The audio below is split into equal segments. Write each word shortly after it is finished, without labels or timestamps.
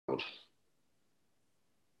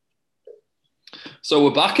So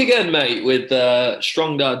we're back again, mate, with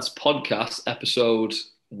Strong Dad's podcast episode.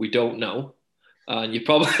 We don't know, and you're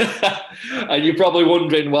probably and you're probably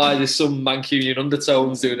wondering why there's some Mancunian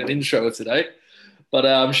undertones doing an intro today. But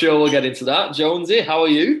I'm sure we'll get into that. Jonesy, how are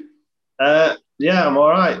you? Yeah, I'm all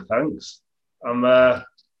right, thanks. I'm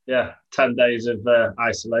 10 days of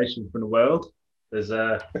isolation from the world. There's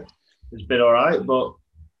it's been all right, but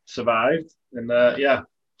survived. And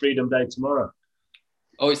Freedom Day tomorrow.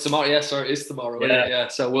 Oh, it's tomorrow. Yeah, sorry, it's tomorrow, isn't Yeah, it? Yeah.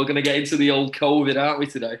 So we're going to get into the old COVID, aren't we,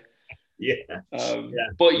 today? yeah, yeah,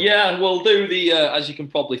 But yeah, we'll do the. As you can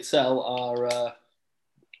probably tell, our.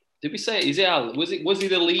 Did we say it? Is it Al? Was he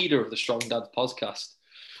the leader of the Strong Dads podcast?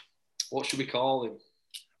 What should we call him?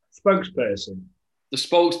 spokesperson. The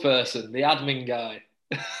spokesperson, the admin guy.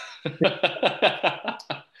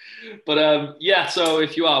 But yeah, so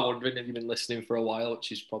if you are wondering, if you've been listening for a while,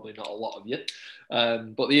 which is probably not a lot of you,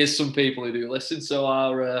 but there is some people who do listen. So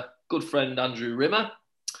our good friend Andrew Rimmer,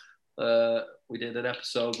 we did an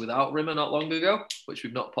episode without Rimmer not long ago, which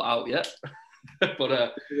we've not put out yet,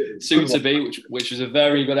 but soon to be, which was a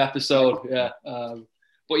very good episode. Yeah.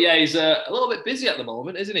 But yeah, he's a little bit busy at the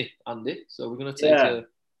moment, isn't he, Andy? So we're going to take Yeah.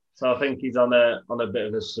 So I think he's on a bit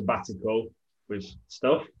of a sabbatical with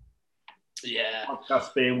stuff. Yeah.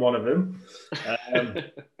 Podcast being one of them.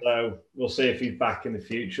 So we'll see if he's back in the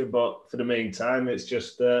future. But for the meantime, it's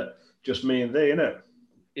just me and thee, isn't it?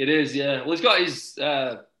 It is, yeah. Well, he's got his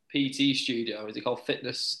PT studio. Is it called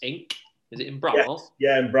Fitness Inc? Is it in Bramhall?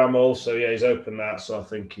 Yeah, in Bramhall. So yeah, he's opened that. So I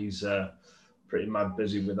think he's pretty mad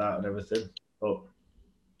busy with that and everything. But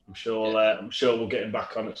I'm sure we'll get him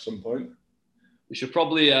back on at some point. We should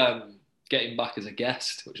probably get him back as a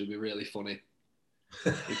guest, which would be really funny.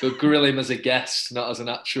 We could grill him as a guest, not as an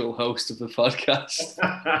actual host of the podcast.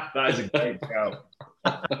 That is a great shout.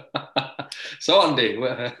 So, Andy,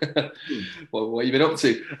 what have you been up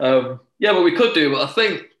to? Yeah, but we could do, but I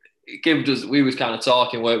think it gives us, we was kind of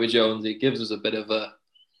talking, weren't we, Jones? It gives us a bit of a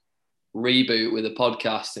reboot with the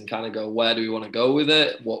podcast and kind of go, where do we want to go with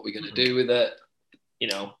it? What we're going to do with it? You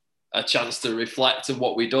know, a chance to reflect on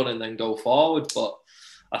what we've done and then go forward. But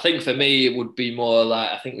I think for me, it would be more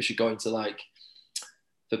like, I think we should go into like,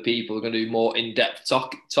 for people who are going to do more in-depth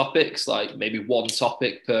topics, like maybe one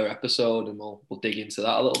topic per episode, and we'll dig into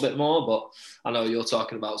that a little bit more. But I know you're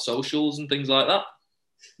talking about socials and things like that.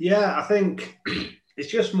 Yeah, I think it's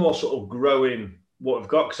just more sort of growing what we've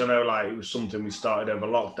got, because I know like it was something we started over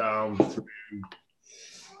lockdown through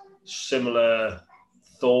similar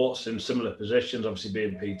thoughts in similar positions, obviously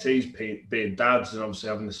being PTs, being dads, and obviously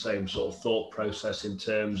having the same sort of thought process in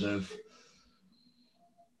terms of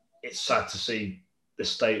it's sad to see the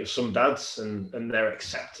state of some dads and their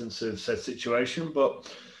acceptance of said situation.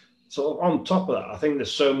 But sort of on top of that, I think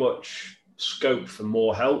there's so much scope for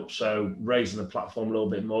more help. So raising the platform a little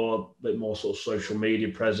bit more sort of social media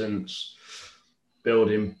presence,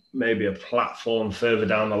 building maybe a platform further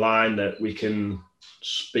down the line that we can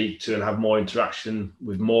speak to and have more interaction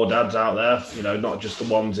with more dads out there, you know, not just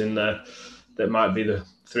the ones in there that might be the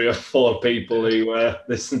 3 or 4 people who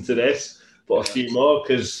listen to this, but a few more,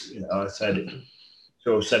 because, you know, I've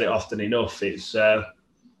said it often enough, it's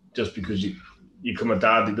just because you become a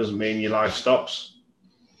dad, it doesn't mean your life stops.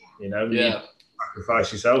 You know, you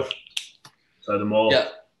sacrifice yourself. So the more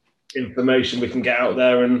information we can get out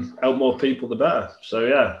there and help more people, the better. So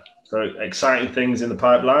yeah, so exciting things in the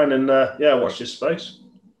pipeline, and watch this space.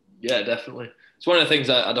 Yeah, definitely. It's one of the things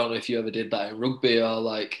I don't know if you ever did that in rugby, or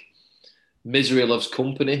like misery loves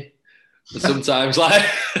company. But sometimes like,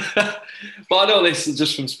 but I know this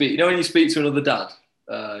just from speaking. You know, when you speak to another dad,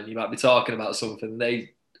 you might be talking about something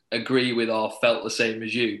they agree with or felt the same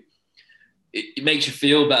as you. It makes you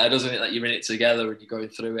feel better, doesn't it? That you're in it together and you're going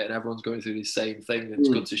through it and everyone's going through the same thing. And it's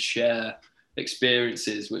good to share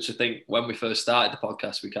experiences, which I think when we first started the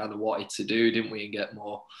podcast, we kind of wanted to do, didn't we? And get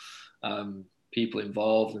more people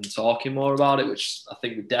involved and talking more about it, which I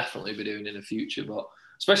think we'd definitely be doing in the future, but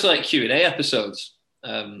especially like Q&A episodes.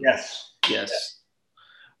 Yes.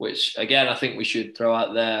 Which again, I think we should throw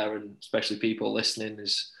out there, and especially people listening,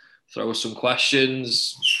 is throw some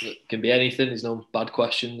questions. It can be anything. There's no bad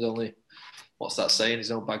questions, only, what's that saying? There's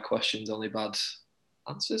no bad questions, only bad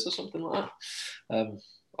answers or something like that.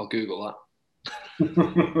 I'll Google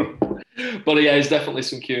that. But yeah, there's definitely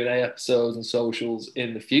some Q&A episodes and socials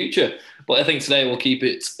in the future. But I think today we'll keep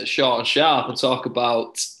it short and sharp and talk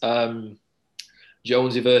about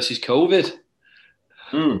Jonesy versus COVID.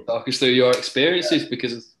 Talk us through your experiences,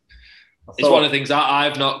 because it's one of the things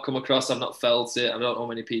I've not come across. I've not felt it. I don't know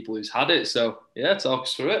many people who's had it. So yeah, talk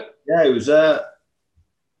us through it. Yeah, it was a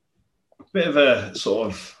bit of a sort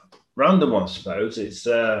of random one, I suppose. It's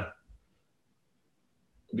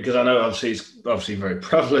because I know obviously it's obviously very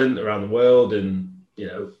prevalent around the world, and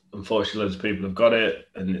unfortunately loads of people have got it,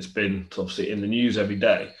 and it's been obviously in the news every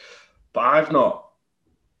day. But I've not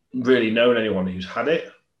really known anyone who's had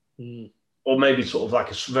it, or maybe sort of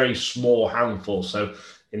like a very small handful. So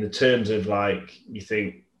in the terms of like, you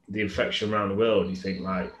think the infection around the world, you think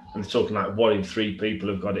like, and they're talking like 1 in 3 people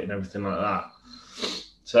have got it and everything like that.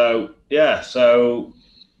 So yeah, so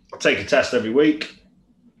I take a test every week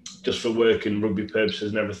just for work and rugby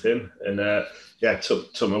purposes and everything. And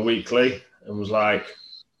took my weekly and was like,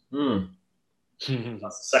 that's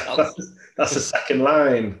the second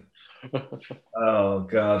line. Oh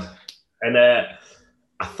God. And I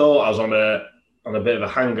thought I was on a bit of a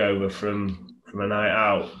hangover from a night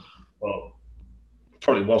out. Well,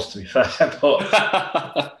 probably was, to be fair, but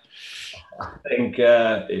I think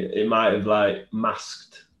it might have like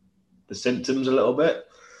masked the symptoms a little bit.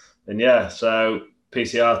 And yeah, so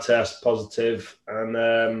PCR test positive,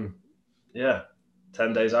 and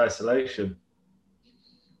 10 days isolation.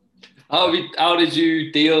 How did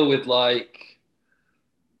you deal with, like,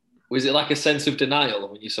 was it like a sense of denial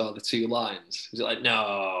when you saw the 2 lines? Was it like,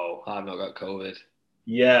 no, I've not got COVID?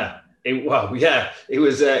 Yeah, it was.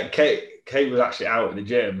 Kate was actually out at the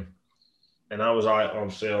gym, and I was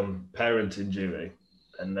obviously on parenting duty,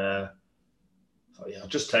 and I'll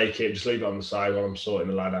just take it, just leave it on the side while I'm sorting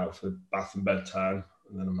the lad out for bath and bedtime.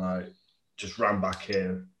 And then I'm like, just ran back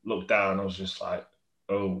here, looked down, I was just like,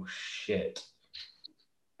 oh shit.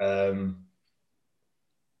 Can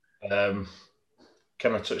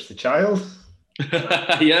I touch the child?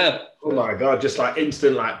 Yeah. Oh my God, just like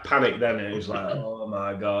instant like panic then. It was like, oh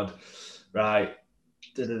my God, right.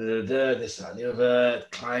 This, that, and the other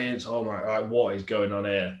clients. Oh my, like, what is going on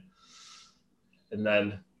here? And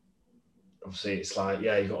then obviously it's like,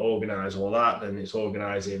 yeah, you've got to organise all that. Then it's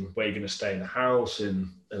organising where you're going to stay in the house and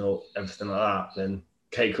all, everything like that. Then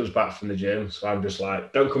Kate comes back from the gym. So I'm just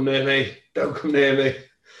like, don't come near me. Don't come near me.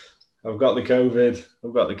 I've got the COVID.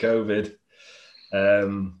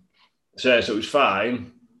 So it was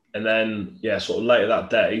fine. And then, sort of later that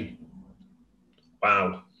day,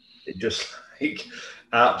 wow, it just like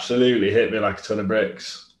absolutely hit me like a ton of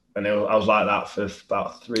bricks. And I was like that for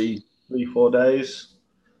about 3-4 days.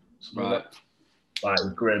 Right. Like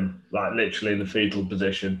grim, like literally in the fetal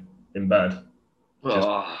position in bed.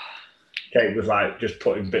 Kate was like just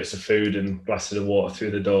putting bits of food and glasses of water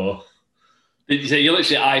through the door. Did you say you're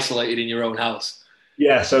literally isolated in your own house?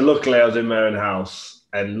 Yeah, so luckily I was in my own house,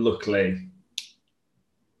 and luckily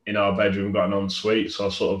in our bedroom we've got an ensuite, so I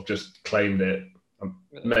sort of just claimed it.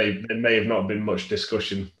 There may have not been much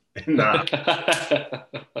discussion in that.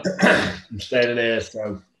 I'm staying in here,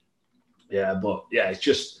 so yeah, but yeah, it's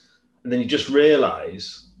just, and then you just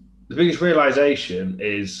realise, the biggest realisation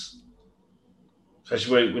is,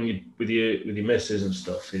 especially when you with your missus and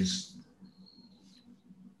stuff, is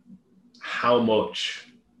how much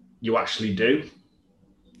you actually do.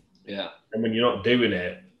 Yeah. And when you're not doing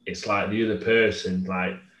it, it's like the other person,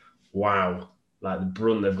 like, wow, like the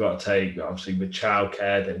brunt they've got to take, obviously with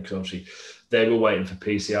childcare, then because obviously they were waiting for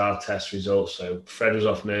PCR test results. So Fred was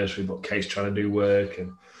off nursery, but Kate's trying to do work,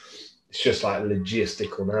 and it's just like a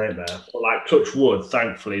logistical nightmare. But like, touch wood,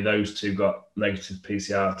 thankfully those 2 got negative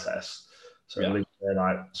PCR tests, so at least they're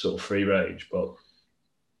like sort of free range. But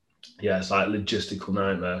yeah, it's like logistical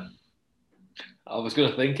nightmare. I was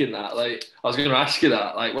going to ask you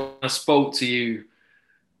that. Like, when I spoke to you,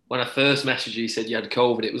 when I first messaged you said you had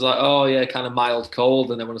COVID, it was like, oh yeah, kind of mild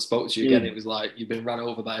cold. And then when I spoke to you again, it was like you've been ran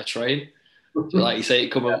over by a train. So like you say, it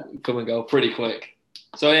come and go pretty quick.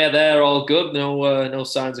 So yeah, they're all good. No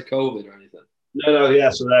signs of COVID or anything. No, yeah.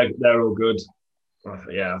 So they're all good.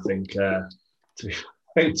 Yeah, I think to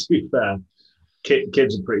be fair,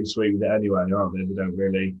 kids are pretty sweet with it anyway, aren't they? They don't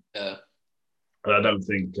really. Yeah. But I don't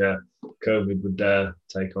think COVID would dare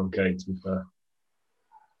take on Kate, to be fair.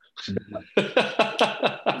 You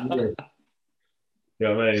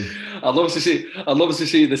know what I mean? I'd love to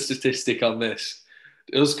see the statistic on this.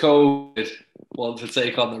 Does COVID want to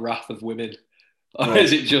take on the wrath of women? Or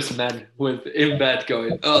is it just men in bed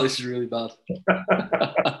going, oh, this is really bad?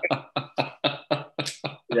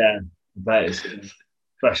 Yeah, that is.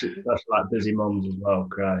 Especially like busy moms as well,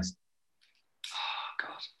 Christ. Oh,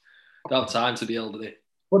 God. Don't have time to be elderly.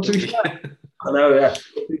 Well, to be fair, I know, yeah.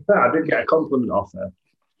 To be fair, I did get a compliment off her.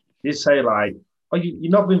 He'd say, like, oh,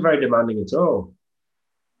 you've not been very demanding at all.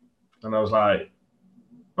 And I was like,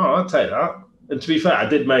 oh, I'll take that. And to be fair, I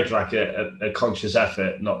did make like a conscious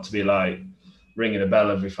effort not to be like ringing a bell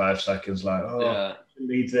every 5 seconds, like, oh,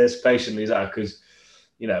 needs this, patient needs that. Because,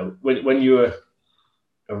 when you were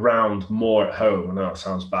around more at home, I know it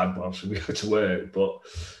sounds bad, but obviously we go to work, but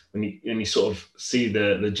when you sort of see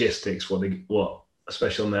the logistics, what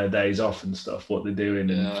especially on their days off and stuff, what they're doing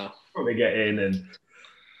and what they get in, and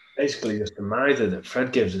basically just the mitre that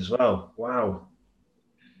Fred gives as well. Wow.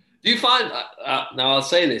 Do you find now? I'll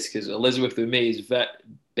say this because Elizabeth with me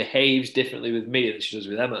behaves differently with me than she does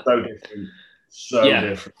with Emma. So different. So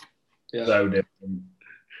different. Yeah. So different.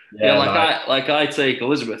 Yeah, I take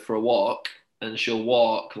Elizabeth for a walk, and she'll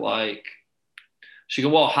walk like she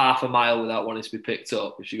can walk half a mile without wanting to be picked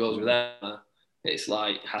up. If she goes with Emma, it's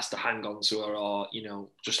like has to hang on to her, or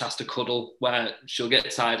just has to cuddle. Where she'll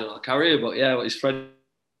get tired and I'll carry her. But yeah, what his friend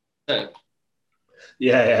said.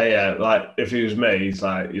 Yeah. Like if he was me, he's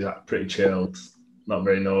like pretty chilled, not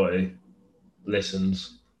very naughty,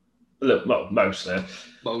 listens. Look, well, mostly.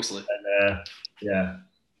 And yeah.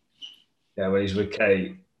 When he's with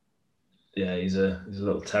Kate, yeah, he's a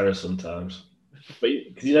little terror sometimes, but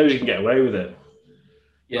because he knows he can get away with it.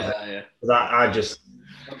 Yeah. I just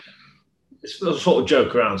it's sort of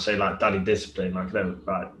joke around, say like daddy discipline, like I don't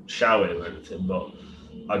like shout at him or anything, but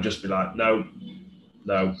I'd just be like, no,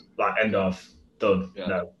 like end of, done,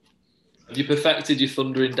 no. Have you perfected your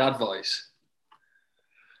thundering dad voice?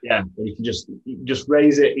 Yeah, and you can just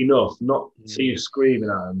raise it enough, not see you screaming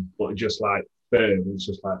at him, but just like firm. It's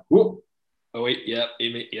just like, whoop. Oh wait, yep. I've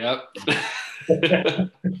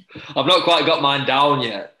not quite got mine down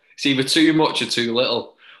yet. It's either too much or too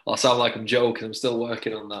little. I sound like I'm joking. I'm still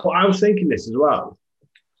working on that. Well, I was thinking this as well.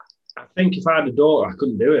 I think if I had a daughter, I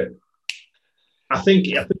couldn't do it. I think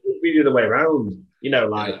it would be the other way around.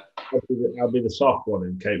 I'll be the soft one,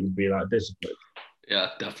 and Kate would be like disciplined. Yeah,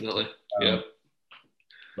 definitely. But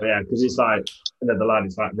yeah, because it's like the lad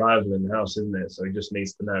is like rival in the house, isn't it? So he just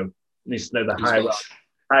needs to know the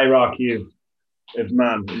hierarchy of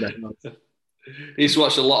man. He used to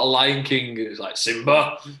watch a lot of Lion King. It was like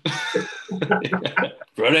Simba,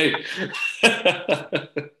 Ready.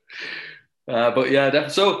 But yeah, definitely.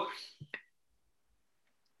 So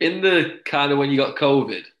in the kind of when you got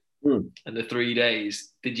COVID and the 3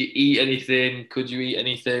 days, did you eat anything? Could you eat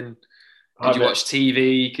anything? Did you watch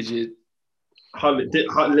TV? Could you? Literally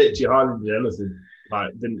hardly did anything.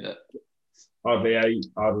 Like hardly ate,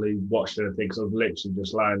 hardly watched anything because I was literally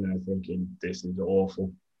just lying there thinking, this is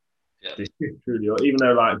awful. Yeah. This is truly awful. Even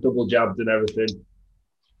though like double jabbed and everything,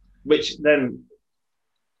 which then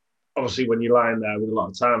obviously when you're lying there with a lot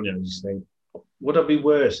of time, you just think, would I be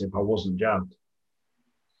worse if I wasn't jabbed?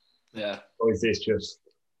 Yeah. Or is this just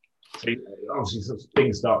obviously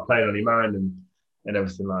things start playing on your mind and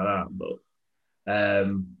everything like that. But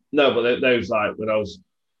no, but those like when I was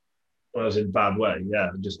in a bad way, I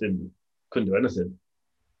just couldn't do anything,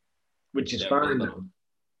 which is fine though,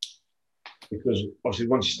 because obviously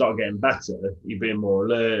once you start getting better, you're being more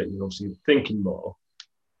alert, you're obviously thinking more,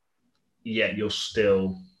 yet you're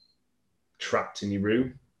still trapped in your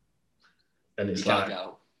room, and it's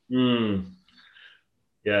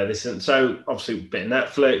this isn't so. Obviously, a bit of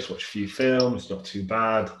Netflix, watch a few films, not too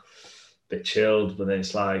bad, a bit chilled, but then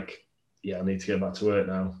it's like, I need to get back to work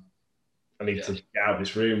now. I need to get out of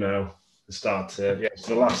this room now and start to.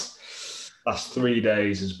 So the last 3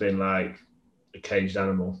 days has been like a caged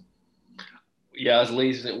animal. Yeah, I was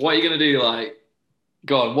lazy. What are you gonna do? Like,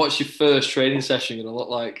 go on. What's your first training session gonna look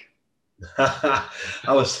like? I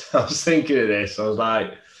was thinking of this. I was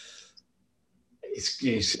like, I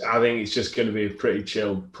think it's just going to be a pretty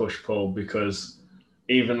chill push pull, because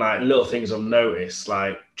even like little things I've noticed,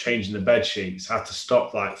 like changing the bed sheets, I had to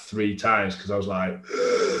stop like 3 times because I was like,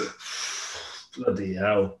 bloody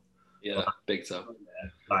hell. Yeah, big time.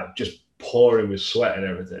 Like just pouring with sweat and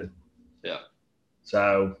everything. Yeah.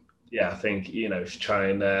 So I think if you try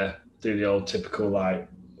and do the old typical like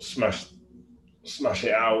smash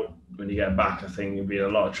it out when you get back, I think you'll be in a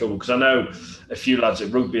lot of trouble, because I know a few lads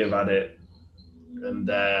at rugby have had it, and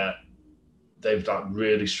they've like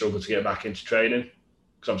really struggled to get back into training,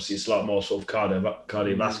 because obviously it's a lot more sort of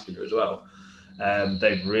cardiovascular as well.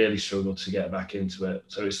 They've really struggled to get back into it,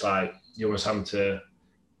 so it's like you're almost having to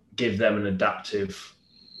give them an adaptive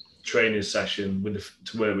training session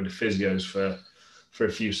to work with the physios for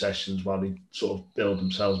a few sessions while they sort of build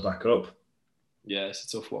themselves back up. Yeah, it's a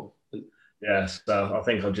tough one. Yeah, so I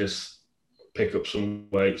think I'll just pick up some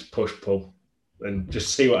weights, push, pull, and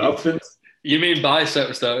just see what happens. You mean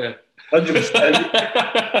biceps, don't you? 100%.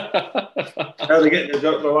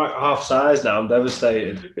 They're like half size now. I'm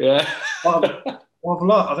devastated. Yeah. I've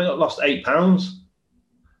lost. I think I've lost 8 pounds.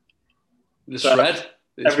 The shred.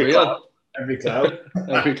 It's every real. Every cloud.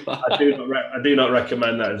 Every cloud. I do not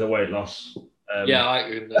recommend that as a weight loss. I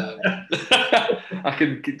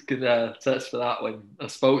can attest for that. When I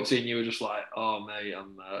spoke to you, and you were just like, "Oh, mate,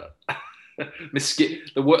 I'm." My skin.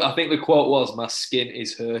 I think the quote was, "My skin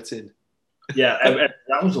is hurting." Yeah,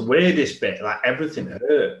 that was the weirdest bit. Like everything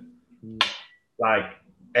hurt. Like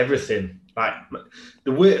everything. Like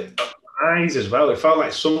the weird eyes as well. It felt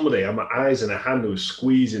like somebody had my eyes in a hand who was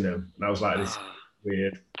squeezing them, and I was like, "This is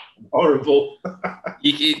weird, horrible."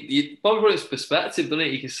 You probably put it in perspective, doesn't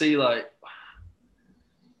it? You can see like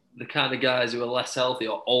the kind of guys who are less healthy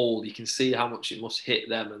or old. You can see how much it must hit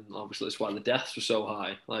them, and obviously that's why the deaths were so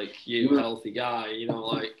high. Like you, healthy guy, you know,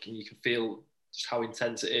 like and you can feel just how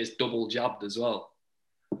intense it is, double jabbed as well.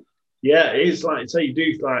 Yeah, it is like so. You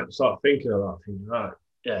do like start thinking of that, thinking right,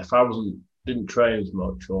 yeah. If I didn't train as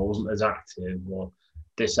much or wasn't as active or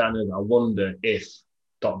this and I wonder if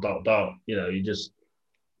dot dot dot. You know, you just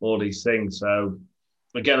all these things. So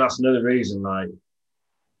again, that's another reason like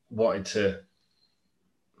wanted to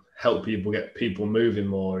help people get people moving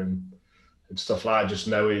more and stuff like that, just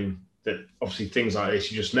knowing that obviously things like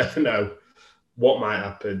this you just never know what might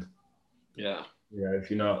happen. Yeah. You know, if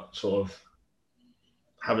you're not sort of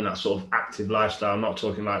having that sort of active lifestyle. I'm not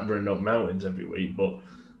talking like running up mountains every week, but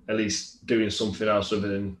at least doing something else other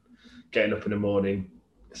than getting up in the morning,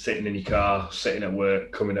 sitting in your car, sitting at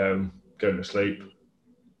work, coming home, going to sleep.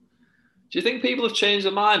 Do you think people have changed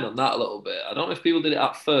their mind on that a little bit? I don't know if people did it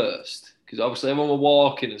at first, because obviously everyone were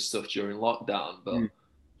walking and stuff during lockdown, but do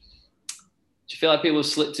you feel like people have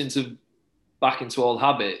slipped back into old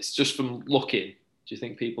habits just from looking? Do you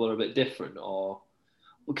think people are a bit different? Or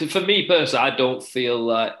because for me personally, I don't feel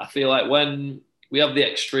like I feel like when we have the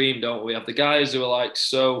extreme, don't we? We have the guys who are like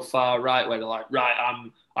so far right where they're like, right,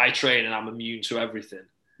 I train and I'm immune to everything.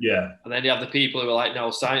 Yeah. And then you have the people who are like,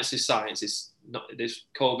 no, science is science. It's not, this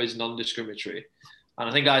COVID is non-discriminatory. And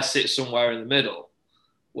I think I sit somewhere in the middle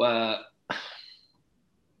where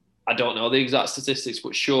I don't know the exact statistics,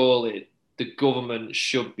 but surely the government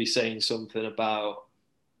should be saying something about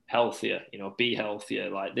healthier, you know, be healthier.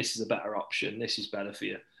 Like this is a better option. This is better for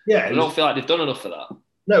you. Yeah. I don't feel like they've done enough of that.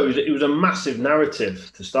 No, it was a massive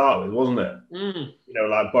narrative to start with, wasn't it? Mm. You know,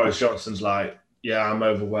 like Boris Johnson's like, yeah, I'm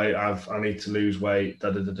overweight. I need to lose weight.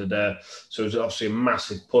 Da da da da da. So it's obviously a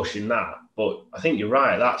massive push in that. But I think you're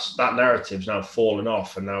right. That narrative's now fallen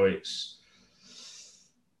off, and now it's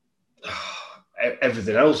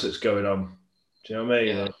everything else that's going on. Do you know what I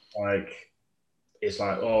mean? Yeah. Like it's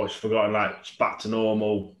like, oh, it's forgotten. Like it's back to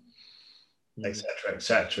normal, etc.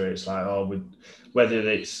 etc. It's like, oh, whether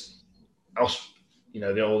it's you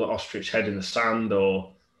know the old ostrich head in the sand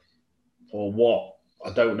or what, I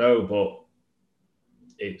don't know, but.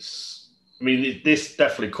 I mean, this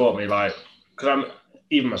definitely caught me, like, because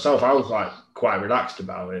even myself, I was like quite relaxed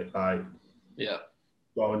about it. Like, yeah,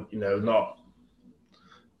 well, you know, not,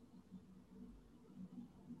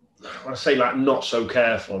 when I say like not so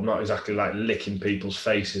careful, I'm not exactly like licking people's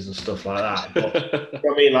faces and stuff like that. But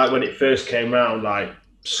I mean, like when it first came around, like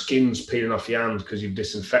skins peeling off your hands because you've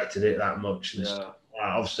disinfected it that much. And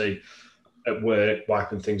obviously, at work,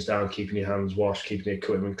 wiping things down, keeping your hands washed, keeping the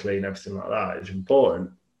equipment clean, everything like that is important.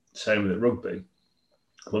 Same with rugby,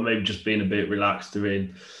 but maybe just being a bit relaxed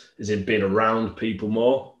in being around people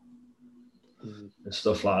more and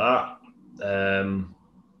stuff like that.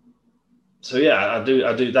 So yeah, I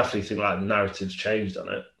do definitely think like the narrative's changed on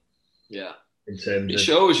it. Yeah, in terms it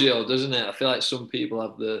shows you, doesn't it? I feel like some people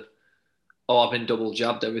have I've been double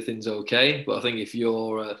jabbed, everything's okay. But I think if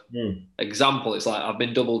you're example, it's like I've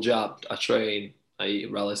been double jabbed, I train, I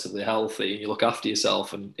eat relatively healthy, and you look after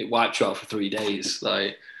yourself, and it wipes you out for 3 days,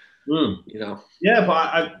 like. You know. Yeah, but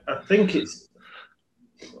I think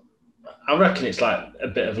I reckon it's like a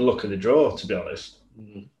bit of a luck of the draw, to be honest.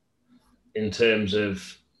 In terms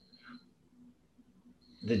of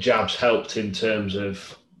the jabs helped in terms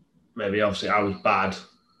of maybe obviously I was bad.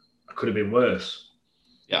 I could have been worse.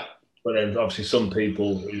 Yeah. But then obviously some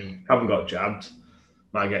people who haven't got jabbed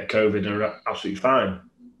might get COVID and are absolutely fine.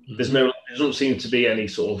 There doesn't seem to be any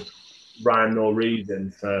sort of rhyme or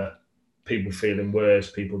reason for people feeling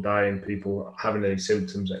worse, people dying, people having any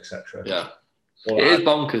symptoms, etc. Yeah, it is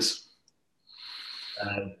bonkers.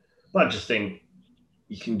 But I just think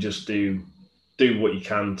you can just do what you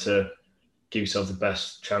can to give yourself the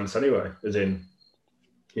best chance anyway, as in,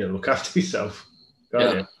 you know, look after yourself.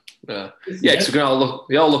 Yeah, because we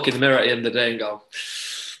all look in the mirror at the end of the day and go,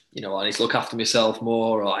 you know, I need to look after myself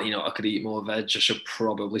more, or, you know, I could eat more veg, I should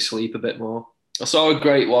probably sleep a bit more. I saw a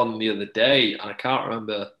great one the other day, and I can't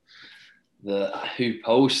remember who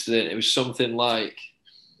posted it. It was something like,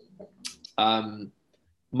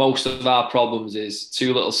 most of our problems is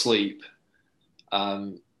too little sleep,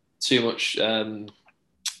 too much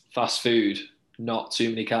fast food, not too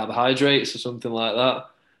many carbohydrates, or something like that.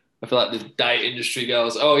 I feel like the diet industry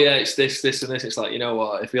goes, oh yeah, it's this, this, and this. It's like, you know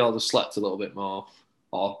what? If we all just slept a little bit more,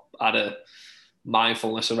 or had a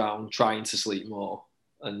mindfulness around trying to sleep more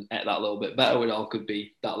and ate that little bit better, we all could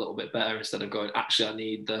be that little bit better instead of going, actually, I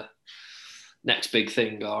need the next big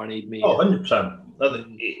thing, or I need me. Oh,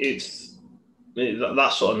 100%. It's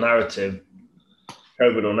that sort of narrative,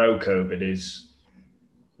 COVID or no COVID, is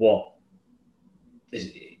what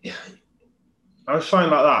is. I was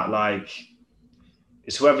finding like that. Like,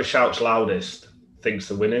 it's whoever shouts loudest thinks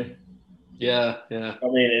they're winning. Yeah, yeah. I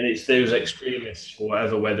mean, and it's those extremists,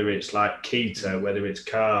 whatever, whether it's like keto, whether it's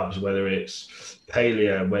carbs, whether it's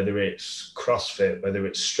paleo, whether it's CrossFit, whether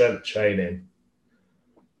it's strength training,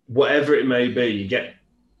 whatever it may be, you get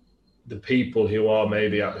the people who are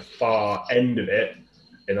maybe at the far end of it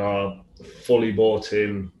and are fully bought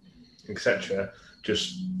in, etc.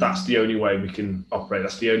 Just that's the only way we can operate.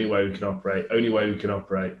 That's the only way we can operate. Only way we can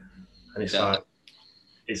operate. And it's like,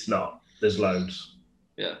 it's not. There's loads.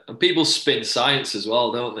 Yeah, and people spin science as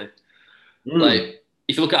well, don't they? Like,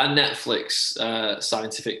 if you look at a Netflix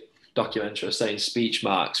scientific documentary saying speech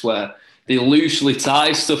marks, where they loosely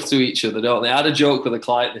tie stuff to each other, don't they? I had a joke with a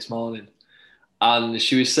client this morning, and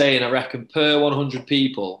she was saying, I reckon per 100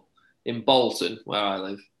 people in Bolton, where I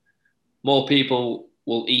live, more people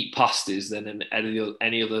will eat pasties than in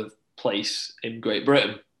any other place in Great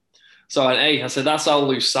Britain. So I said, that's how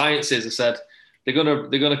loose science is. I said, they're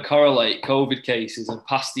gonna correlate COVID cases and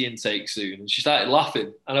pasty intake soon. And she started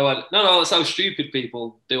laughing. And I went, no, that's how stupid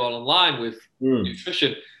people do online with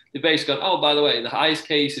nutrition. They basically gone, oh, by the way, the highest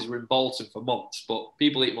cases were in Bolton for months, but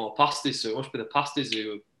people eat more pasties, so it must be the pasties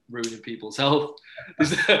who are ruining people's health.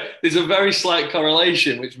 There's a very slight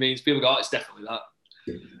correlation, which means people go, oh, it's definitely that.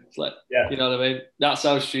 It's like, you know what I mean? That's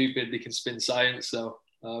how stupid they can spin science. So,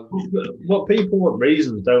 but people want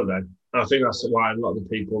reasons, don't they? I think that's why a lot of the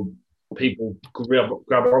people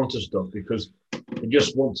grab onto stuff, because they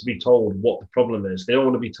just want to be told what the problem is. They don't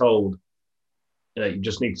want to be told, you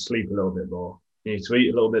just need to sleep a little bit more, you need to eat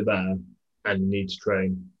a little bit better, and you need to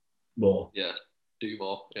train more. Yeah, do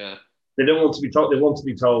more. Yeah. They don't want to be told. They want to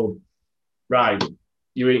be told, right,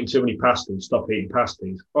 you're eating too many pasties, stop eating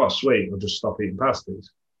pasties. Oh, sweet, I'll just stop eating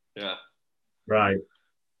pasties. Yeah. Right.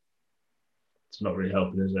 It's not really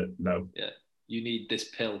helping, is it? No. Yeah. You need this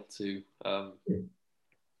pill to...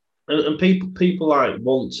 And people like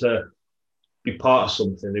want to be part of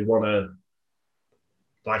something. They want to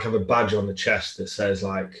like have a badge on the chest that says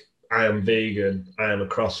like, I am vegan, I am a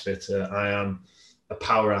CrossFitter, I am a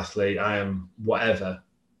power athlete, I am whatever.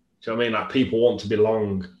 Do you know what I mean? Like, people want to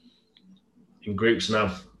belong in groups and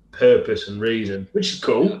have purpose and reason, which is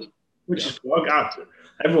cool. Is cool.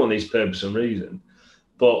 Everyone needs purpose and reason,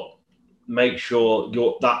 but make sure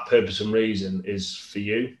that purpose and reason is for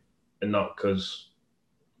you and not because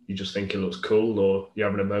you just think it looks cool or you're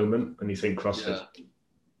having a moment and you think CrossFit.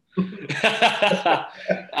 I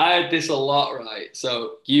had this a lot, right?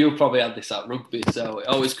 So you probably had this at rugby. So it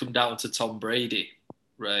always come down to Tom Brady,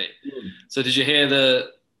 right? So did you hear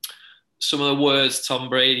some of the words Tom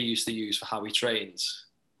Brady used to use for how he trains?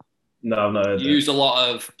 No. He used a lot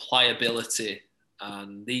of pliability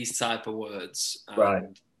and these type of words. Right.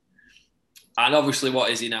 And obviously,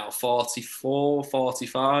 what is he now? 44,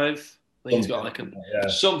 45? I think he's got like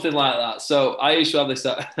something like that. So I used to have this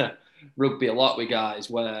at rugby a lot with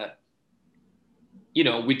guys where,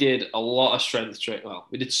 we did a lot of strength training. Well,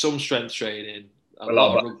 we did some strength training, a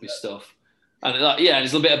lot of rugby stuff. And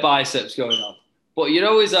there's a bit of biceps going on. But you'd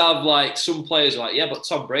always have like some players like, yeah, but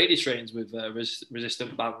Tom Brady trains with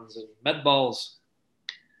resistant bands and med balls.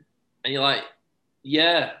 And you're like,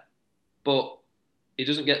 yeah, but he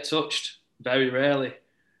doesn't get touched very rarely.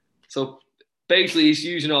 So basically he's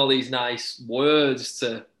using all these nice words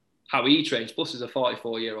to how he trains. Plus he's a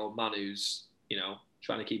 44-year-old man who's,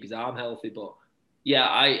 trying to keep his arm healthy. But yeah,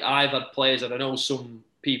 I've had players, and I know some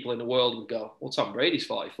people in the world would go, well, Tom Brady's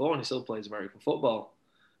 44 and he still plays American football.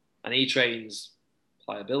 And he trains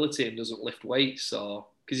pliability and doesn't lift weights, or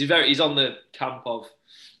because he's on the camp of,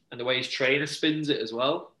 and the way his trainer spins it as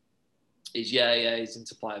well is he's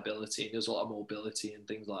into pliability and does a lot of mobility and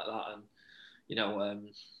things like that. And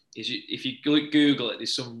if you Google it,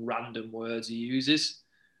 there's some random words he uses,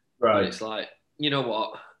 right? And it's like, you know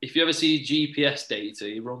what, if you ever see GPS data,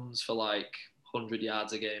 he runs for like 100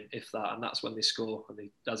 yards a game, if that, and that's when they score and he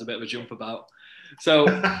does a bit of a jump about. So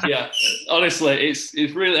yeah, honestly, it's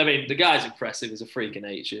really, I mean, the guy's impressive. He's a freak of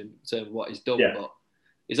nature in terms of what he's done, but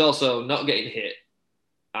he's also not getting hit,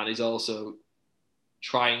 and he's also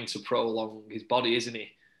trying to prolong his body, isn't he?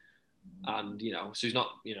 And so he's not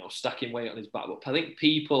stacking weight on his back. But I think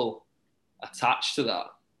people attached to that,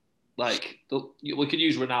 like we could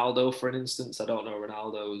use Ronaldo for an instance. I don't know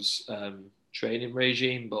Ronaldo's training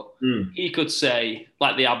regime, but he could say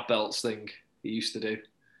like the ab belts thing he used to do.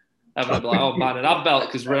 Everyone would be like, "Oh man, an ab belt,"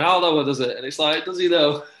 because Ronaldo does it, and it's like, does he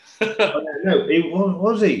though? No, what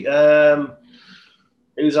was he?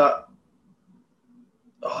 He was at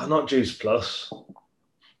not Juice Plus.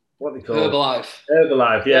 What they call Herbalife.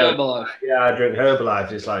 Herbalife, yeah. Herbalife. Yeah, I drink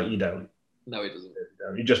Herbalife. It's like, you don't. No, he doesn't.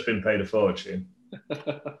 You've just been paid a fortune.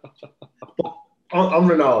 on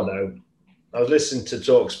Ronaldo, I was listening to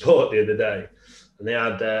Talk Sport the other day, and they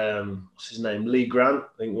had, what's his name? Lee Grant,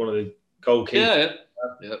 I think one of the goalkeepers.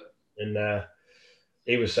 Yeah. And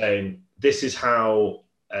he was saying, this is how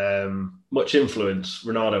much influence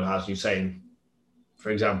Ronaldo has. You're saying,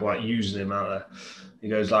 for example, like using him out there. He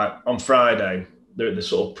goes like, on Friday, they're at the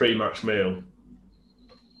sort of pre-match meal.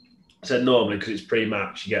 I said normally, because it's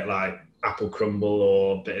pre-match, you get like apple crumble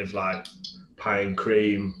or a bit of like pie and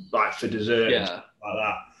cream, like for dessert, and stuff like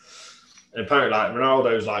that. And apparently, like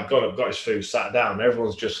Ronaldo's like got his food, sat down. And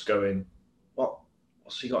everyone's just going,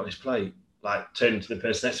 what's he got on his plate? Like turning to the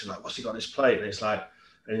person next to him, like, what's he got on his plate? And it's like,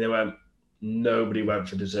 and they went, nobody went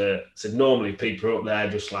for dessert. So normally people are up there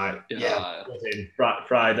just like,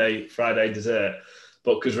 Friday dessert.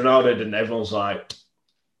 But because Ronaldo didn't, everyone's like,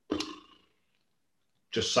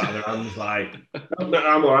 just sat their hands like, I'm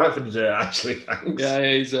all right for dessert, actually, thanks.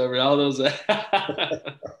 Yeah, he's Ronaldo's there.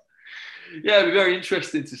 Yeah, it'd be very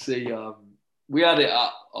interesting to see. We had it at,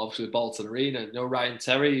 obviously, Bolton Arena. You know, Ryan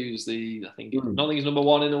Terry, who's I think he's number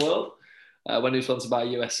one in the world. When he was sponsored by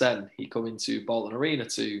USN, he come into Bolton Arena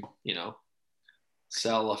to,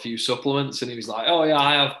 sell a few supplements. And he was like, oh, yeah,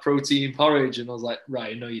 I have protein porridge. And I was like,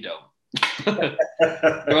 right, no, you don't.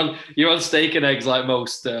 you're on steak and eggs like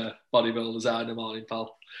most bodybuilders are in the morning,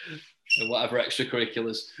 pal, and whatever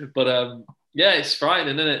extracurriculars. But it's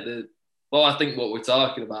frightening, isn't it? I think what we're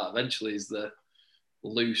talking about eventually is the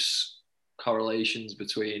loose correlations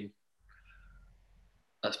between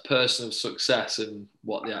a person of success and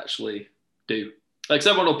what they actually do. Like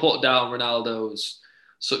someone will put down Ronaldo's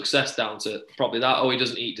success down to probably that. Oh, he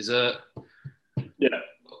doesn't eat dessert. Yeah.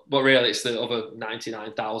 But really, it's the other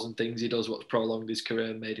 99,000 things he does what's prolonged his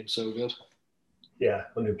career and made him so good. Yeah,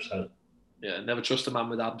 100%. Yeah, never trust a man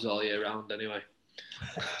with abs all year round anyway.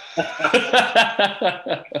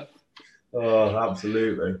 Oh,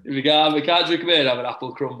 absolutely. If you can't drink a beer and have an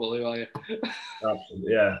apple crumble, who are you?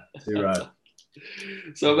 Absolutely, yeah, too right.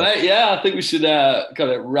 So, mate, I think we should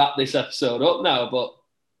kind of wrap this episode up now. But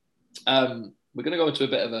we're going to go into a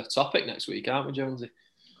bit of a topic next week, aren't we, Jonesy?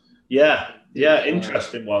 Yeah,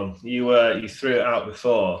 interesting one. You threw it out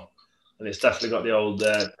before, and it's definitely got the old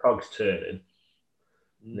cogs turning.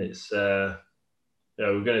 And it's we're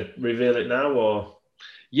going to reveal it now, or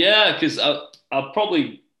because I'll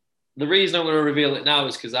probably the reason I'm going to reveal it now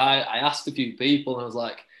is because I asked a few people and I was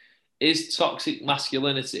like, is toxic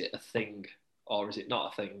masculinity a thing or is it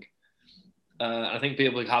not a thing? I think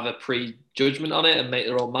people have a prejudgment on it and make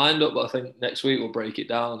their own mind up, but I think next week we'll break it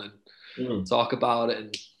down and talk about it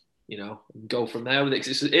and go from there with it.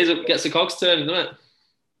 It gets the cogs turning, doesn't it?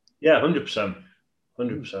 Yeah, 100%.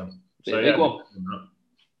 100%. So, big one.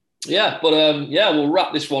 Yeah, but we'll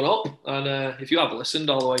wrap this one up. And if you have listened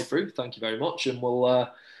all the way through, thank you very much. And we'll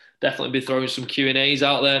definitely be throwing some Q&As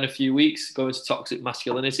out there in a few weeks, going to toxic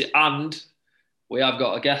masculinity. And we have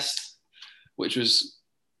got a guest, which was,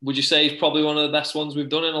 would you say, is probably one of the best ones we've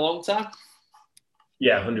done in a long time?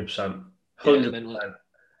 Yeah, 100%. 100%.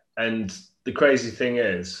 And the crazy thing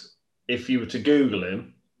is, if you were to Google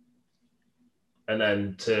him and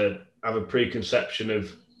then to have a preconception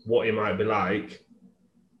of what he might be like,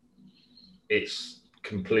 it's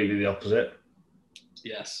completely the opposite.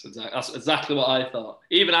 Yes, exactly. That's exactly what I thought.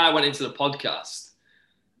 Even I went into the podcast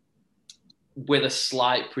with a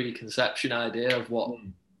slight preconception idea of what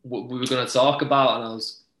we were going to talk about, and I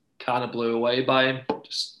was kind of blew away by him,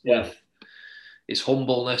 just with his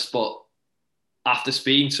humbleness. But after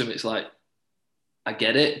speaking to him, it's like, I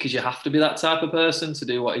get it, because you have to be that type of person to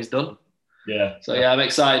do what he's done. Yeah. So I'm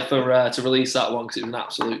excited for to release that one because it was an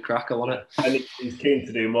absolute cracker, wasn't it? And he's keen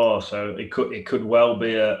to do more, so it could well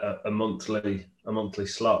be a monthly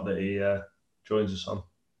slot that he joins us on.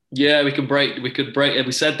 Yeah, we could break.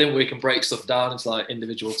 We said, didn't we? We can break stuff down into like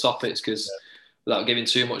individual topics because without giving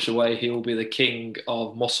too much away, he will be the king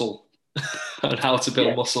of muscle and how to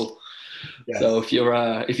build muscle. Yeah. So if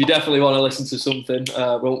you definitely want to listen to something,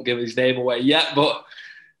 won't give his name away yet, but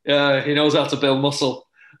he knows how to build muscle.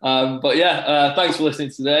 Thanks for listening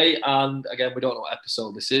today. And again, we don't know what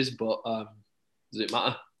episode this is, but does it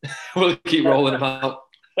matter? We'll keep rolling them out.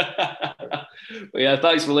 But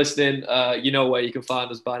thanks for listening. You know where you can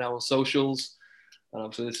find us by now on socials. And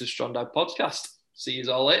obviously, this is Strong Dad Podcast. See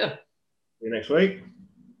you all later. See you next week.